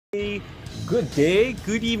Good day,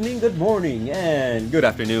 good evening, good morning, and good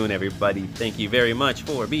afternoon, everybody. Thank you very much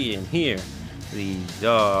for being here. These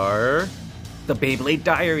are the Beyblade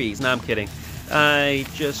Diaries. No, I'm kidding. I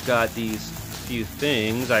just got these few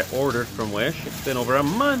things I ordered from Wish. It's been over a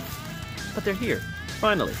month, but they're here,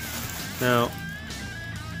 finally. Now,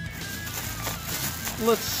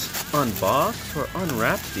 let's unbox or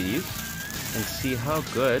unwrap these and see how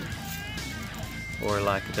good, or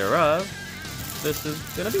lack thereof, this is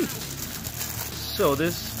gonna be. So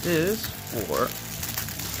this is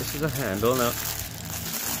a handle. Now,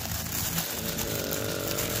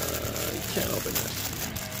 you can't open it.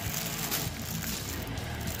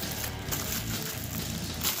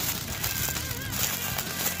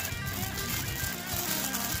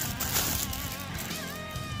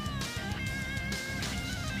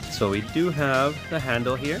 So we do have the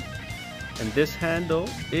handle here, and this handle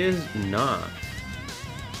is not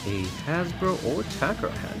a Hasbro or Takara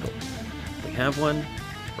handle. We have one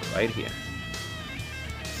right here.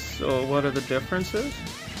 So what are the differences?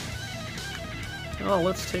 Oh,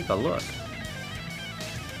 let's take a look.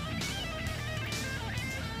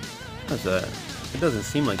 It doesn't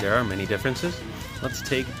seem like there are many differences. Let's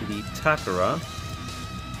take the Takara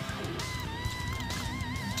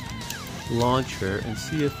launcher and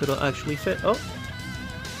see if it'll actually fit. Oh,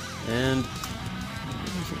 and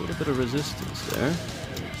there's a little bit of resistance there.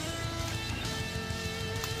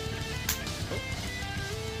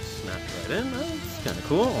 In. Oh, it's kind of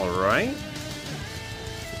cool. All right. Is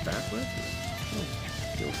it backwards? Oh,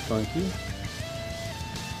 feels funky.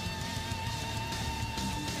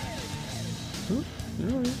 Oh,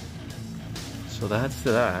 all right. So that's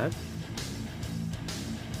that.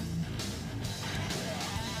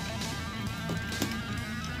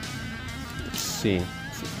 Let's see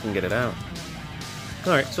if we can get it out.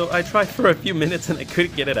 All right. So I tried for a few minutes and I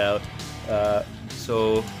couldn't get it out.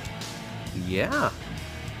 So yeah.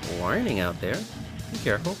 Warning out there, be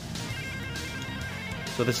careful.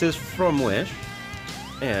 So this is from Wish,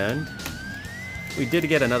 and we did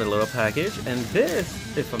get another little package, and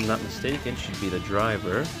this, if I'm not mistaken, should be the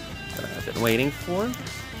driver that I've been waiting for.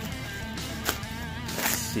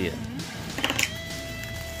 Let's see it.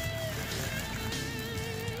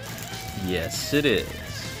 Yes, it is.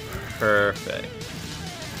 Perfect.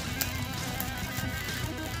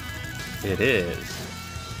 It is.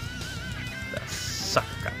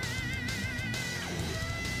 Sucker.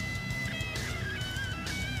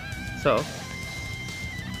 So, you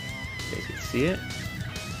guys can see it.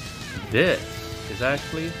 This is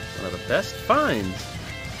actually one of the best finds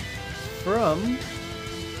from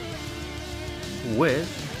Wish.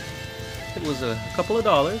 It was a couple of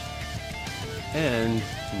dollars, and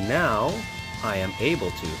now I am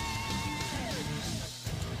able to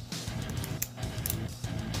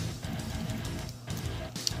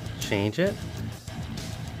change it.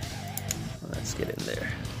 Let's get in there.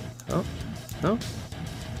 Oh, no,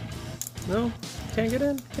 no, can't get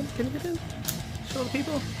in. Can you get in? Show the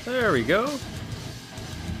people. There we go.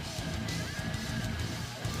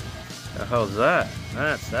 Now, how's that?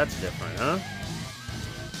 That's different, huh?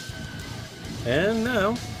 And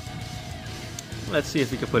now, let's see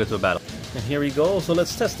if we can put it to a battle. And here we go. So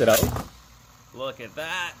let's test it out. Look at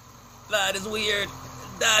that. That is weird.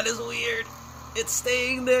 That is weird. It's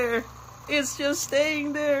staying there. It's just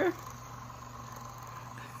staying there.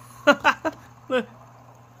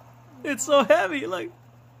 It's so heavy, like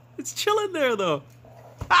it's chilling there though.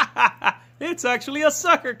 It's actually a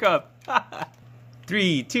sucker cup.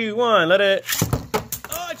 3, 2, 1, let it.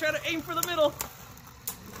 Oh, I tried to aim for the middle.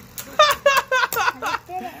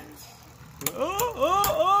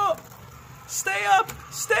 Oh. Stay up,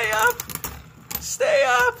 stay up, stay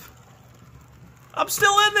up. I'm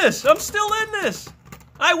still in this.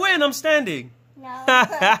 I win, I'm standing.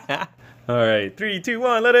 No. Alright, 3, 2,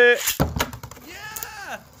 1, let it.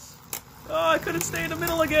 Yes! Oh, I couldn't stay in the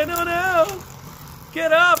middle again. Oh no!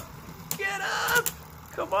 Get up! Get up!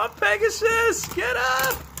 Come on, Pegasus! Get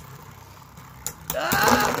up!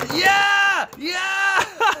 Ah, yeah!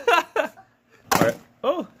 Alright.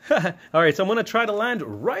 Oh! Alright, so I'm gonna try to land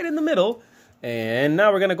right in the middle. And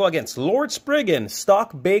now we're gonna go against Lord Spriggan,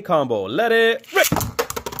 stock Bay combo. Let it rip!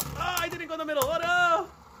 Oh, I didn't go in the middle. Oh no!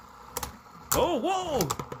 Oh, whoa!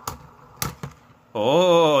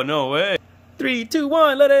 Oh, no way. 3, 2,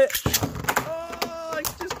 1, let it. Oh, I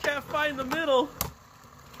just can't find the middle.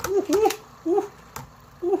 Ooh.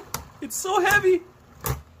 It's so heavy.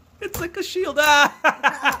 It's like a shield. Ah!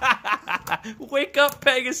 Wake up,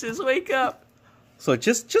 Pegasus, wake up. So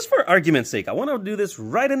just for argument's sake, I want to do this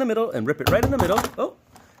right in the middle and rip it right in the middle. Oh,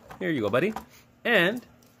 here you go, buddy. And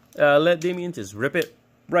let Damien just rip it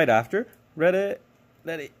right after. Ready?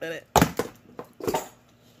 Let it.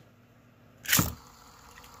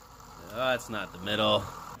 Oh, it's not the middle.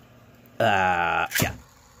 Yeah.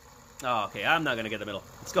 Oh, okay, I'm not gonna get the middle.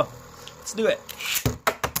 Let's go. Let's do it.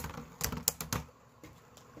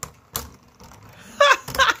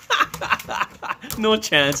 No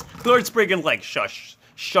chance. Lord Spriggan like, shush,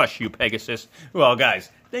 you Pegasus. Well,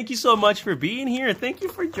 guys, thank you so much for being here, and thank you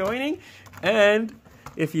for joining. And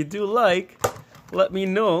if you do like, let me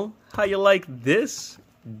know how you like this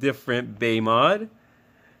different Bay mod.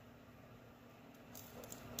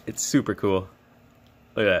 It's super cool.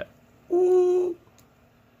 Look at that. Ooh.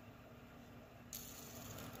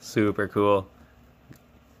 Super cool.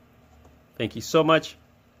 Thank you so much.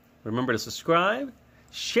 Remember to subscribe,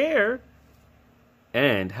 share,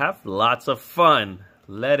 and have lots of fun.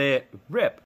 Let it rip.